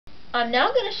I'm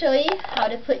now going to show you how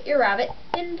to put your rabbit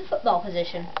in the football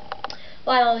position.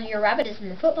 While your rabbit is in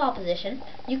the football position,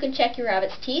 you can check your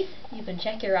rabbit's teeth, you can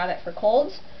check your rabbit for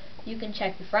colds, you can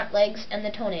check the front legs and the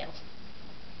toenails.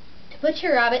 To put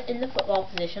your rabbit in the football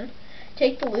position,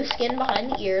 take the loose skin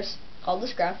behind the ears, called the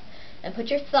scruff, and put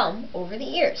your thumb over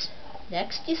the ears.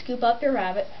 Next, you scoop up your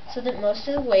rabbit so that most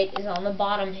of the weight is on the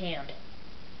bottom hand.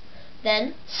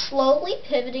 Then, you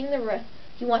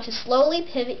want to slowly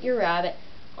pivot your rabbit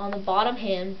on the bottom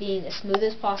hand, being as smooth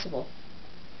as possible.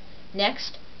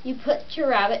 Next, you put your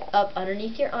rabbit up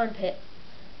underneath your armpit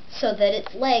so that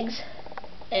its legs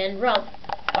and rump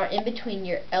are in between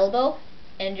your elbow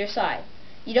and your side.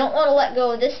 You don't want to let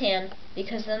go of this hand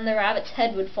because then the rabbit's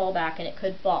head would fall back and it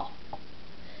could fall.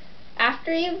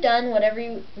 After you've done whatever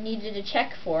you needed to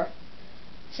check for,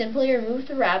 simply remove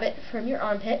the rabbit from your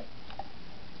armpit,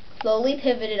 slowly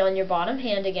pivot it on your bottom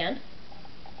hand again,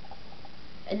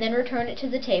 and then return it to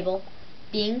the table,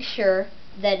 being sure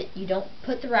that you don't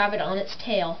put the rabbit on its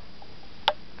tail